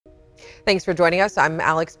Thanks for joining us. I'm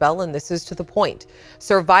Alex Bell, and this is To the Point.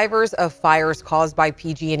 Survivors of fires caused by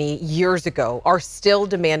PG&E years ago are still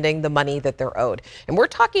demanding the money that they're owed. And we're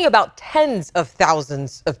talking about tens of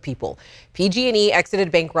thousands of people. PG&E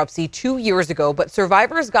exited bankruptcy 2 years ago, but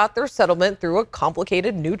survivors got their settlement through a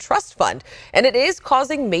complicated new trust fund. And it is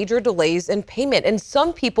causing major delays in payment. And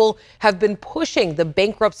some people have been pushing the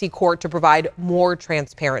bankruptcy court to provide more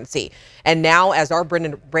transparency. And now, as our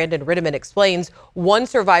Brandon Ritteman explains, one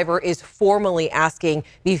survivor is formally asking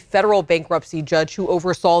the federal bankruptcy judge who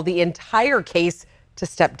oversaw the entire case to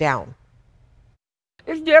step down.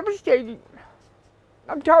 It's devastating.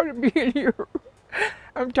 I'm tired of being here.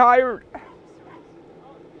 I'm tired.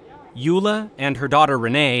 Eula and her daughter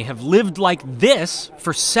Renee have lived like this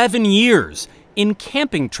for 7 years in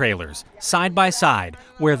camping trailers, side by side,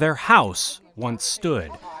 where their house once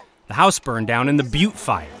stood. The house burned down in the Butte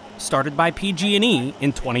fire, started by PG&E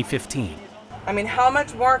in 2015. I mean, how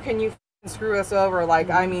much more can you screw us over? Like,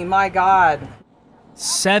 I mean, my God.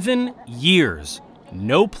 7 years.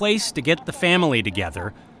 No place to get the family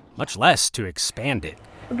together, much less to expand it.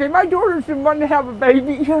 Okay, my daughter's the one to have a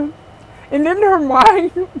baby. And in her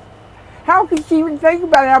mind, how could she even think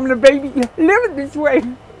about having a baby living this way?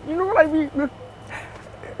 You know what I mean?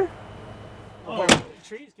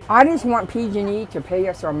 I just want PG&E to pay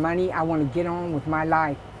us our money. I want to get on with my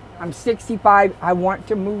life. I'm 65. I want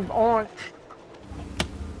to move on.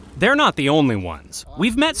 They're not the only ones.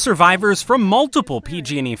 We've met survivors from multiple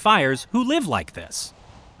PG&E fires who live like this.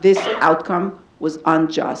 This outcome was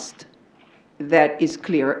unjust. That is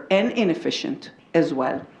clear, and inefficient as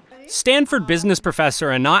well. Stanford business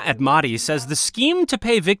professor Anat Admati says the scheme to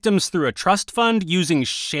pay victims through a trust fund using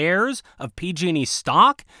shares of PG&E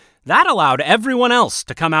stock, that allowed everyone else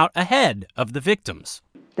to come out ahead of the victims.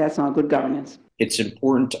 That's not good governance. It's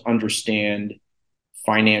important to understand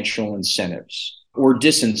financial incentives or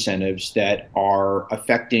disincentives that are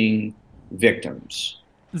affecting victims.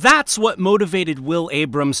 That's what motivated Will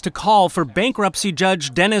Abrams to call for bankruptcy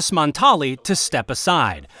judge Dennis Montali to step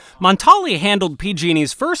aside. Montali handled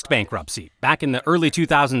PG&E's first bankruptcy back in the early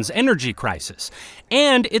 2000s energy crisis,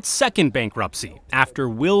 and its second bankruptcy after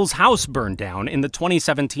Will's house burned down in the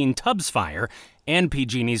 2017 Tubbs fire and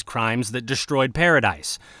PG&E's crimes that destroyed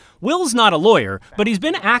Paradise. Will's not a lawyer, but he's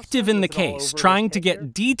been active in the case, trying to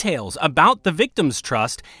get details about the victims'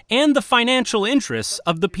 trust and the financial interests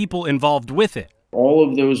of the people involved with it. All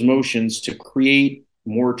of those motions to create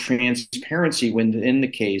more transparency within the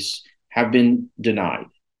case have been denied.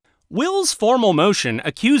 Will's formal motion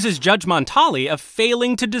accuses Judge Montali of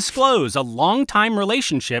failing to disclose a long-time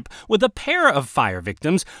relationship with a pair of fire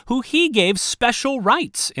victims who he gave special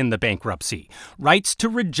rights in the bankruptcy, rights to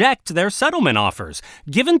reject their settlement offers,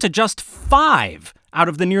 given to just 5 out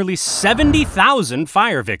of the nearly 70,000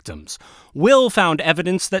 fire victims. Will found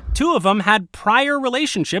evidence that 2 of them had prior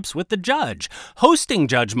relationships with the judge, hosting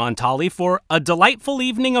Judge Montali for a delightful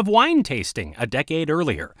evening of wine tasting a decade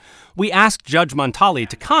earlier. We asked Judge Montali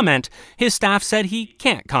to comment. His staff said he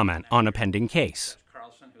can't comment on a pending case.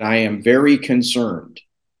 I am very concerned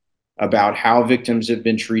about how victims have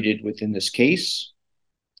been treated within this case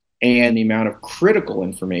and the amount of critical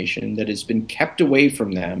information that has been kept away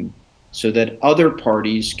from them so that other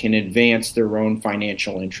parties can advance their own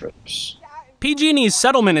financial interests. PG&E's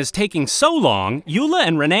settlement is taking so long, Eula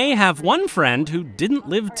and Renee have one friend who didn't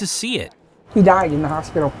live to see it. He died in the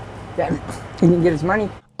hospital. He didn't get his money.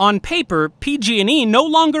 On paper, PG&E no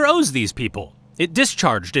longer owes these people. It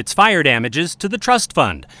discharged its fire damages to the trust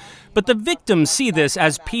fund. But the victims see this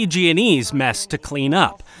as PG&E's mess to clean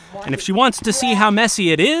up. And if she wants to see how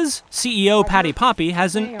messy it is, CEO Patty Poppy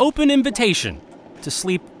has an open invitation to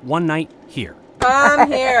sleep one night here.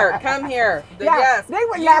 Come here, come here. Yeah, yes, they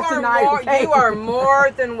would laugh tonight. Okay? You are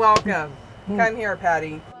more than welcome. Come here,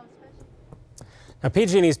 Patty. Now,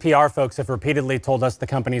 PG&E's PR folks have repeatedly told us the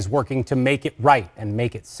company's working to make it right and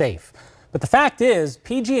make it safe. But the fact is,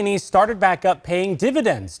 PG&E started back up paying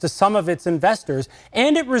dividends to some of its investors,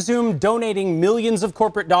 and it resumed donating millions of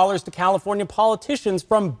corporate dollars to California politicians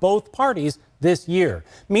from both parties this year.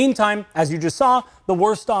 Meantime, as you just saw, the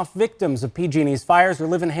worst-off victims of PG&E's fires are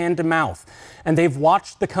living hand to mouth, and they've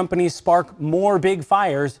watched the company spark more big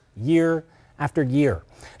fires year after year.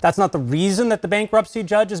 That's not the reason that the bankruptcy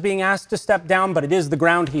judge is being asked to step down, but it is the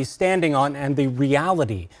ground he's standing on and the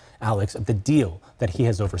reality, Alex, of the deal that he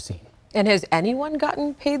has overseen. And has anyone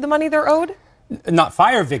gotten paid the money they're owed? Not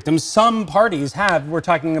fire victims. Some parties have. We're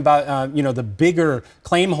talking about, the bigger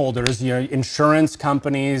claim holders, insurance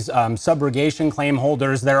companies, subrogation claim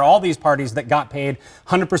holders. There are all these parties that got paid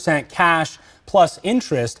 100% cash plus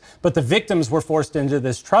interest, but the victims were forced into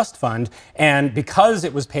this trust fund. And because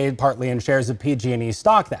it was paid partly in shares of PG&E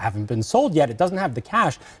stock that haven't been sold yet, it doesn't have the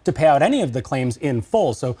cash to pay out any of the claims in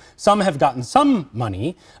full. So some have gotten some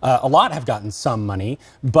money, a lot have gotten some money,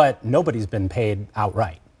 but nobody's been paid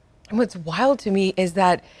outright. And what's wild to me is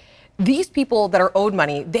that these people that are owed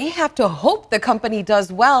money, they have to hope the company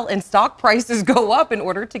does well and stock prices go up in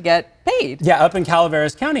order to get paid. Yeah, up in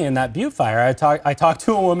Calaveras County in that Butte fire, I talked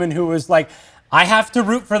to a woman who was like, I have to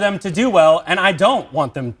root for them to do well, and I don't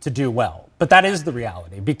want them to do well. But that is the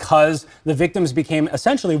reality, because the victims became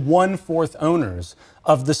essentially 1/4 owners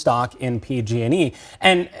of the stock in PG&E.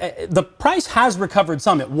 And the price has recovered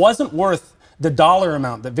some. It wasn't worth the dollar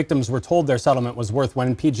amount that victims were told their settlement was worth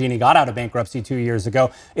when PG&E got out of bankruptcy 2 years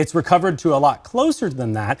ago. It's recovered to a lot closer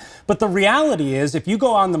than that. But the reality is, if you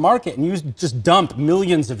go on the market and you just dump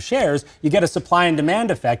millions of shares, you get a supply and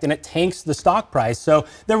demand effect, and it tanks the stock price. So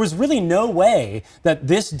there was really no way that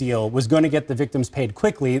this deal was going to get the victims paid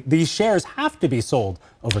quickly. These shares have to be sold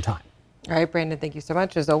over time. All right, Brandon, thank you so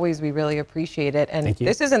much. As always, we really appreciate it. And Thank you.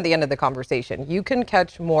 this isn't the end of the conversation. You can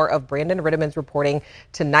catch more of Brandon Rittemann's reporting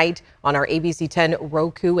tonight on our ABC 10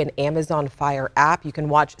 Roku and Amazon Fire app. You can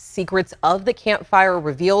watch Secrets of the Campfire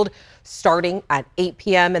Revealed starting at 8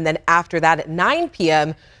 p.m. And then after that at 9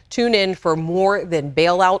 p.m., tune in for More Than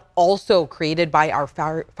Bailout, also created by our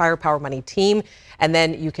Firepower Money team. And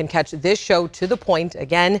then you can catch this show, To the Point,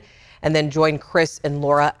 again, and then join Chris and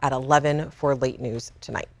Laura at 11 for late news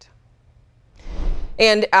tonight.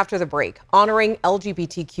 And after the break, honoring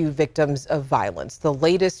LGBTQ victims of violence, the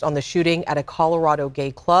latest on the shooting at a Colorado gay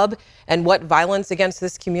club and what violence against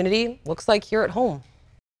this community looks like here at home.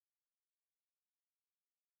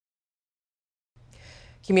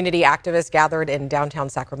 Community activists gathered in downtown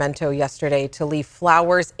Sacramento yesterday to leave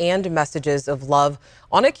flowers and messages of love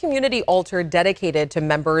on a community altar dedicated to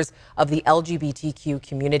members of the LGBTQ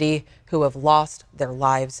community who have lost their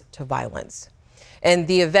lives to violence. And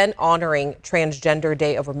the event honoring Transgender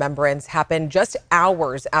Day of Remembrance happened just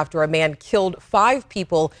hours after a man killed 5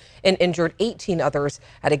 people and injured 18 others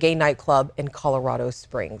at a gay nightclub in Colorado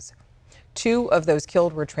Springs. 2 of those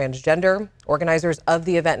killed were transgender. Organizers of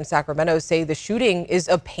the event in Sacramento say the shooting is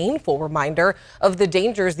a painful reminder of the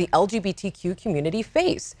dangers the LGBTQ community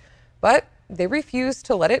face, but they refuse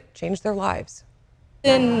to let it change their lives.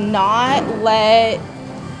 And not let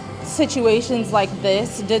situations like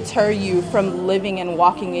this deter you from living and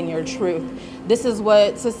walking in your truth. This is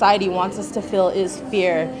what society wants us to feel, is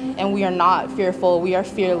fear, and we are not fearful, we are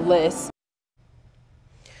fearless.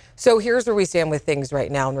 So here's where we stand with things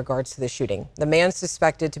right now in regards to the shooting. The man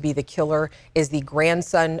suspected to be the killer is the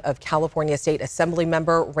grandson of California State Assembly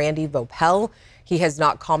member Randy Vopel. He has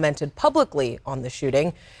not commented publicly on the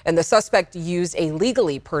shooting, and the suspect used a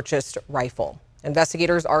legally purchased rifle.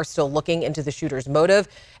 Investigators are still looking into the shooter's motive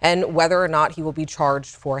and whether or not he will be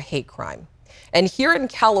charged for hate crime. And here in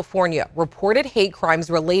California, reported hate crimes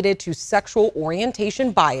related to sexual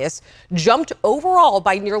orientation bias jumped overall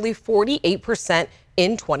by nearly 48%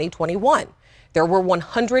 in 2021. There were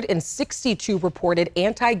 162 reported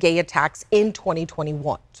anti-gay attacks in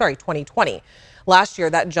 2020. Last year,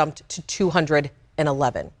 that jumped to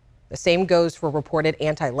 211. The same goes for reported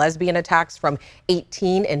anti-lesbian attacks from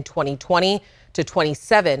 18 in 2020 to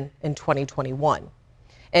 27 in 2021.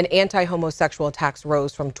 And anti-homosexual attacks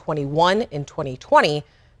rose from 21 in 2020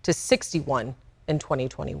 to 61 in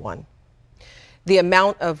 2021. The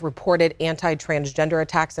amount of reported anti-transgender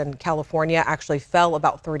attacks in California actually fell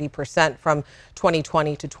about 30% from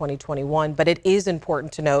 2020 to 2021. But it is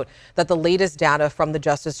important to note that the latest data from the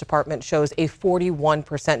Justice Department shows a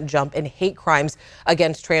 41% jump in hate crimes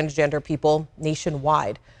against transgender people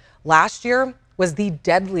nationwide. Last year was the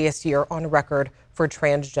deadliest year on record for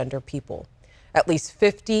transgender people. At least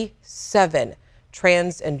 57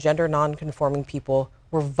 trans and gender non-conforming people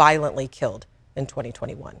were violently killed in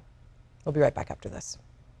 2021. We'll be right back after this.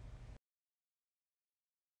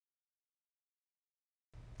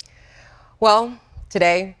 Well,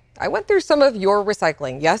 today I went through some of your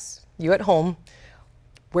recycling. Yes, you at home.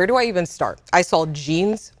 Where do I even start? I saw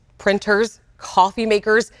jeans, printers, coffee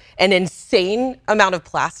makers, an insane amount of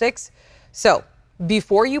plastics. So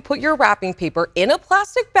before you put your wrapping paper in a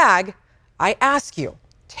plastic bag, I ask you,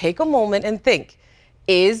 take a moment and think,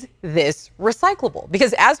 is this recyclable?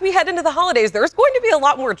 Because as we head into the holidays, there's going to be a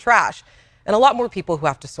lot more trash and a lot more people who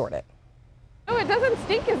have to sort it. Oh, it doesn't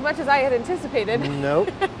stink as much as I had anticipated. Nope.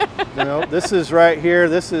 No, this is right here.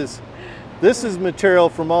 This is material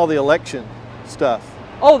from all the election stuff.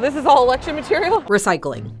 Oh, this is all election material?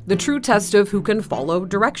 Recycling, the true test of who can follow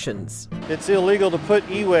directions. It's illegal to put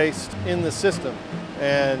e-waste in the system,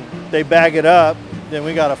 and they bag it up then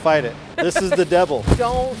we got to fight it. This is the devil.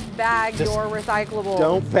 Don't bag your recyclables.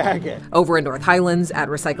 Don't bag it. Over in North Highlands at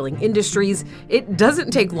Recycling Industries, it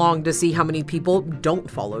doesn't take long to see how many people don't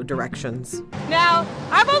follow directions. Now,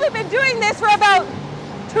 I've only been doing this for about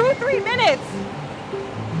 2-3 minutes.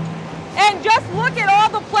 And just look at all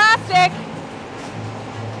the plastic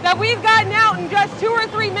that we've gotten out in just 2 or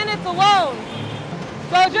 3 minutes alone.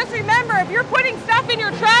 So just remember, if you're putting stuff in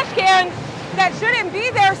your trash can that shouldn't be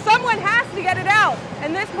there, someone has to get it out.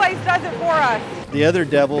 And this place does it for us. The other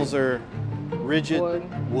devils are rigid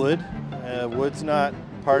wood. Wood's not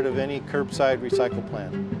part of any curbside recycle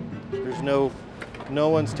plan. There's no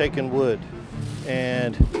one's taking wood.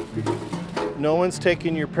 And no one's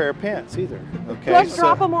taking your pair of pants either, okay? Just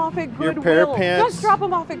drop them off at Goodwill. Your pair of pants, just drop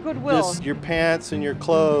them off at Goodwill. Your pants and your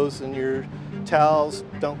clothes and your towels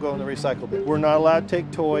don't go in the recycle bin. We're not allowed to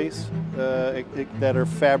take toys that are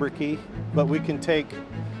fabric-y, but we can take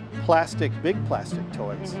big plastic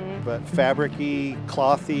toys. But fabric-y,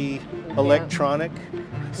 clothy, electronic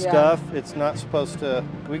stuff, it's not supposed to.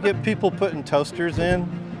 We get people putting toasters in,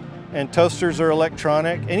 and toasters are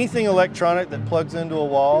electronic. Anything electronic that plugs into a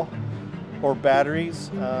wall or batteries,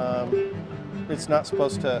 it's not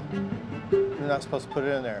supposed to. You're not supposed to put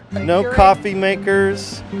it in there. No coffee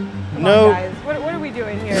makers. Come on, guys. What are we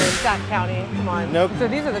doing here in Sac County? Come on. Nope. So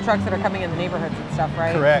these are the trucks that are coming in the neighborhoods and stuff,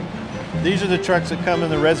 right? Correct. These are the trucks that come in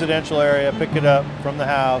the residential area, pick it up from the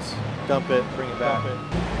house, dump it, bring it back.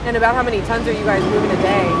 And about how many tons are you guys moving a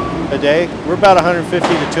day? A day? We're about 150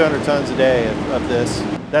 to 200 tons a day of this.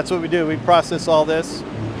 That's what we do. We process all this,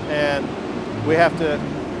 and we have to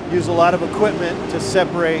use a lot of equipment to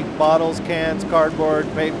separate bottles, cans, cardboard,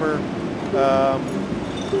 paper,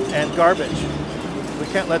 and garbage. We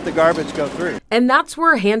can't let the garbage go through. And that's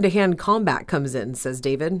where hand-to-hand combat comes in, says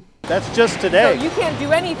David. That's just today. So you can't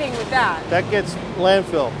do anything with that? That gets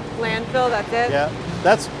landfill. Landfill, that's it? Yeah.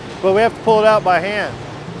 But we have to pull it out by hand.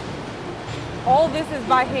 All this is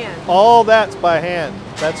by hand? All that's by hand.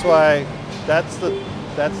 That's why, that's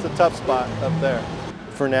the tough spot up there.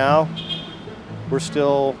 For now, we're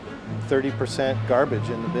still 30% garbage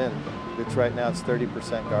in the bin. Right now it's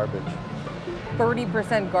 30% garbage.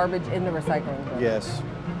 30% garbage in the recycling bin? Yes.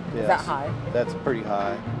 Is that high? That's pretty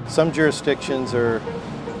high. Some jurisdictions are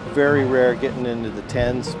very rare getting into the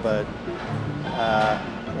 10s, but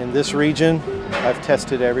in this region, I've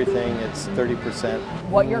tested everything, it's 30%.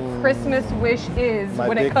 What your Christmas wish is My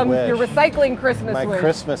when it comes to your recycling Christmas wish. My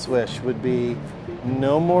Christmas wish would be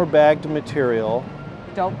no more bagged material.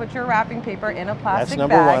 Don't put your wrapping paper in a plastic That's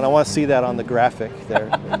number bag. one. I want to see that on the graphic there.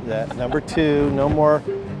 That. Number two, no more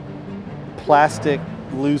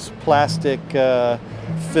loose plastic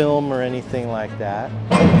film or anything like that.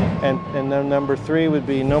 And then number three would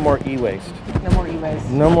be no more e-waste. No more e-waste.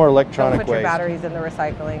 No more electronic Don't put waste. your batteries in the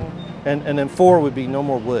recycling. And then four would be no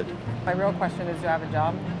more wood. My real question is, do I have a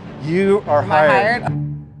job? You are hired.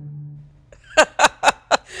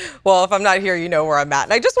 Well, if I'm not here, you know where I'm at.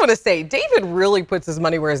 And I just want to say, David really puts his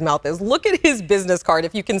money where his mouth is. Look at his business card,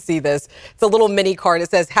 if you can see this. It's a little mini card.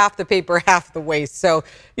 It says half the paper, half the waste. So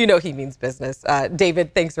you know he means business.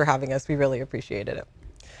 David, thanks for having us. We really appreciated it.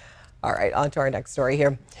 All right, on to our next story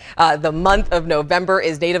here. The month of November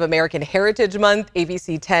is Native American Heritage Month.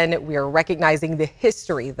 ABC 10, we are recognizing the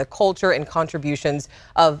history, the culture, and contributions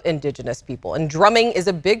of Indigenous people. And drumming is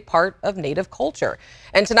a big part of Native culture.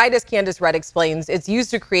 And tonight, as Candace Redd explains, it's used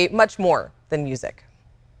to create much more than music.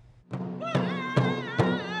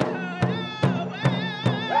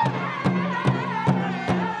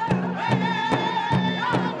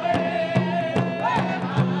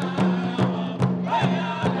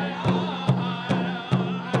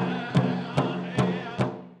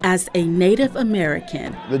 As a Native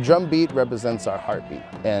American, the drum beat represents our heartbeat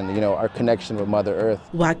and, our connection with Mother Earth.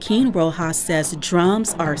 Joaquin Rojas says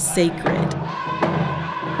drums are sacred.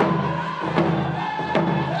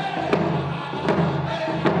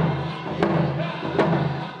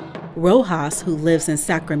 Rojas, who lives in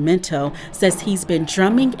Sacramento, says he's been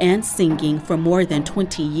drumming and singing for more than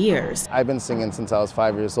 20 years. I've been singing since I was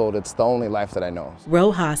 5 years old. It's the only life that I know.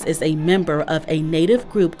 Rojas is a member of a Native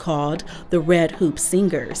group called the Red Hoop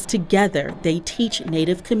Singers. Together, they teach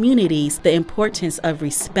Native communities the importance of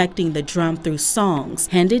respecting the drum through songs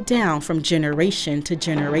handed down from generation to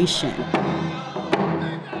generation.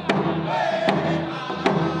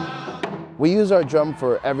 We use our drum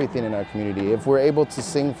for everything in our community. If we're able to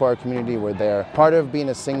sing for our community, we're there. Part of being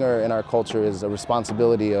a singer in our culture is a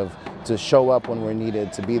responsibility to show up when we're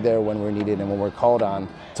needed, to be there when we're needed, and when we're called on,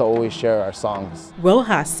 to always share our songs.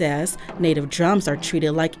 Rojas says Native drums are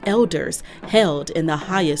treated like elders, held in the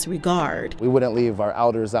highest regard. We wouldn't leave our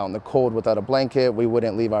elders out in the cold without a blanket. We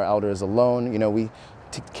wouldn't leave our elders alone. You know, we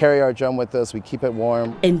carry our drum with us, we keep it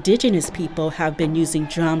warm. Indigenous people have been using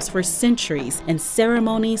drums for centuries in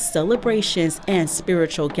ceremonies, celebrations, and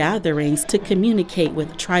spiritual gatherings to communicate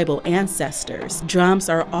with tribal ancestors. Drums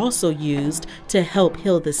are also used to help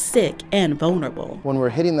heal the sick and vulnerable. When we're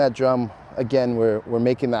hitting that drum, again, we're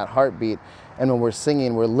making that heartbeat, and when we're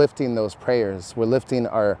singing, we're lifting those prayers. We're lifting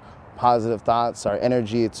our positive thoughts, our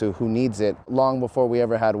energy to who needs it. Long before we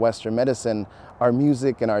ever had Western medicine, our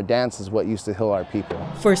music and our dance is what used to heal our people.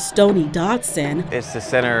 For Stoney Dodson, it's the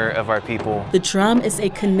center of our people. The drum is a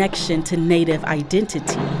connection to Native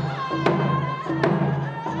identity.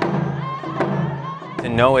 To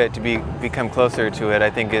know it, to become closer to it, I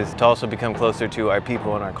think is to also become closer to our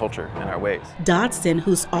people and our culture and our ways. Dodson,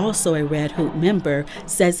 who's also a Red Hoop member,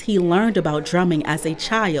 says he learned about drumming as a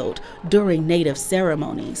child during Native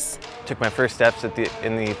ceremonies. Took my first steps in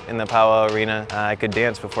the powwow arena. I could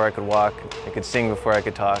dance before I could walk. I could sing before I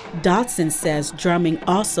could talk. Dodson says drumming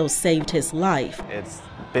also saved his life. It's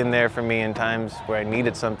been there for me in times where I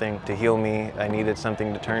needed something to heal me. I needed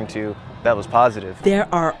something to turn to that was positive. There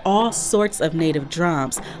are all sorts of Native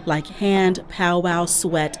drums, like hand, powwow,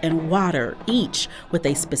 sweat, and water, each with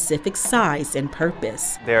a specific size and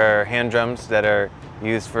purpose. There are hand drums that are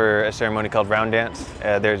used for a ceremony called round dance.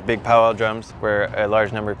 There's big powwow drums where a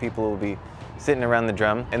large number of people will be sitting around the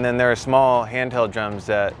drum. And then there are small handheld drums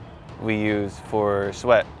that we use for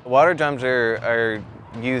sweat. Water drums are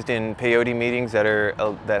used in peyote meetings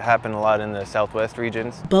that happen a lot in the southwest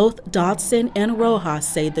regions. Both Dodson and Rojas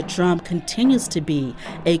say the drum continues to be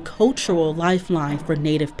a cultural lifeline for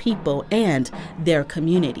Native people and their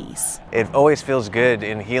communities. It always feels good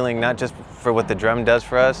in healing, not just for what the drum does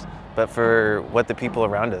for us, but for what the people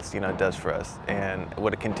around us, does for us and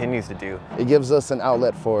what it continues to do. It gives us an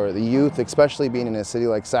outlet for the youth, especially being in a city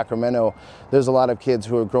like Sacramento. There's a lot of kids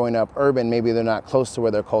who are growing up urban, maybe they're not close to where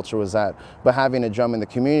their culture was at, but having a drum in the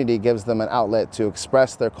community gives them an outlet to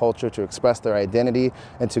express their culture, to express their identity,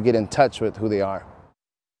 and to get in touch with who they are.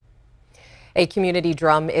 A community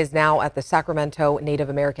drum is now at the Sacramento Native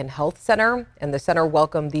American Health Center, and the center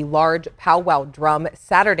welcomed the large powwow drum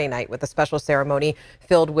Saturday night with a special ceremony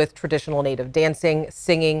filled with traditional Native dancing,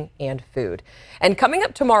 singing, and food. And coming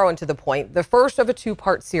up tomorrow and To the Point, the first of a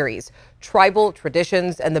two-part series, Tribal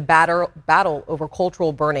Traditions and the Battle over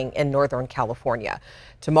Cultural Burning in Northern California.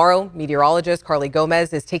 Tomorrow, meteorologist Carly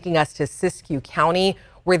Gomez is taking us to Siskiyou County,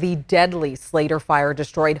 where the deadly Slater fire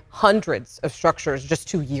destroyed hundreds of structures just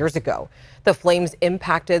 2 years ago. The flames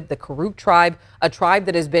impacted the Karuk tribe, a tribe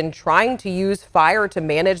that has been trying to use fire to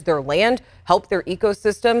manage their land, help their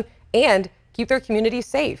ecosystem, and keep their community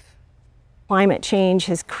safe. Climate change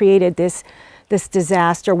has created this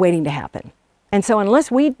disaster waiting to happen. And so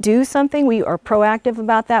unless we do something, we are proactive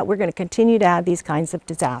about that, we're going to continue to have these kinds of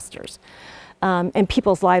disasters. And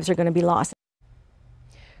people's lives are going to be lost.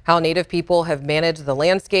 How Native people have managed the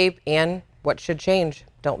landscape and what should change.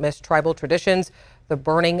 Don't miss Tribal Traditions, the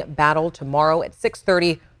burning battle tomorrow at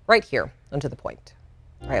 6:30 right here on To the Point.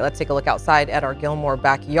 All right, let's take a look outside at our Gilmore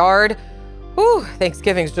backyard. Whew,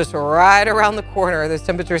 Thanksgiving's just right around the corner. This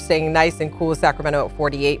temperature staying nice and cool. Sacramento at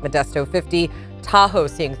 48, Modesto 50, Tahoe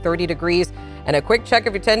seeing 30 degrees. And a quick check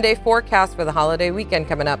of your 10-day forecast for the holiday weekend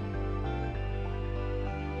coming up.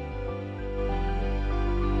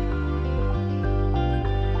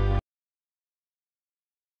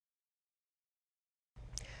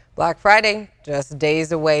 Black Friday, just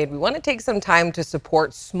days away. We want to take some time to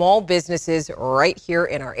support small businesses right here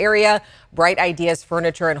in our area. Bright Ideas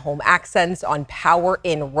Furniture and Home Accents on Power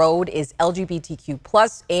Inn Road is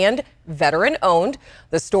LGBTQ+ and veteran owned.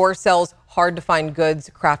 The store sells hard to find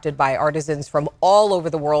goods crafted by artisans from all over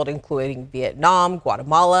the world, including Vietnam,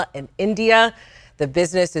 Guatemala, and India. The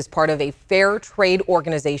business is part of a fair trade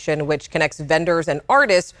organization which connects vendors and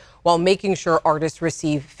artists while making sure artists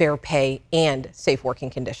receive fair pay and safe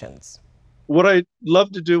working conditions. What I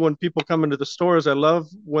love to do when people come into the stores, I love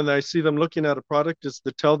when I see them looking at a product, is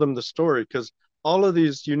to tell them the story, because all of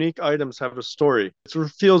these unique items have a story.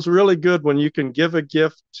 It feels really good when you can give a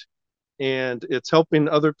gift and it's helping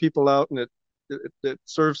other people out, and it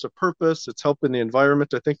serves a purpose. It's helping the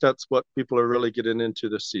environment. I think that's what people are really getting into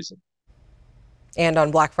this season. And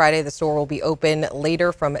on Black Friday, the store will be open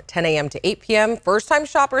later from 10 a.m. to 8 p.m. First-time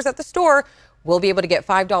shoppers at the store will be able to get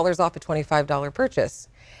 $5 off a $25 purchase.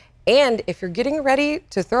 And if you're getting ready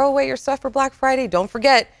to throw away your stuff for Black Friday, don't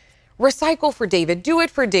forget, recycle for David. Do it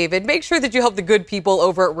for David. Make sure that you help the good people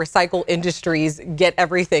over at Recycle Industries get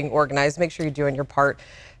everything organized. Make sure you're doing your part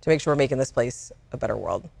to make sure we're making this place a better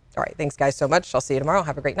world. All right, thanks guys so much. I'll see you tomorrow.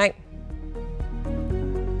 Have a great night.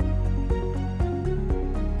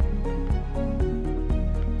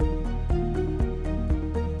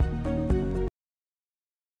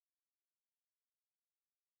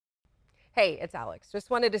 Hey, it's Alex. Just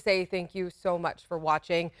wanted to say thank you so much for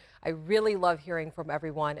watching. I really love hearing from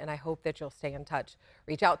everyone, and I hope that you'll stay in touch.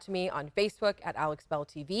 Reach out to me on Facebook at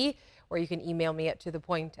AlexBellTV, or you can email me at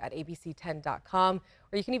tothepoint@abc10.com,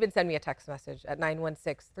 or you can even send me a text message at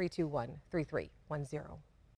 916-321-3310.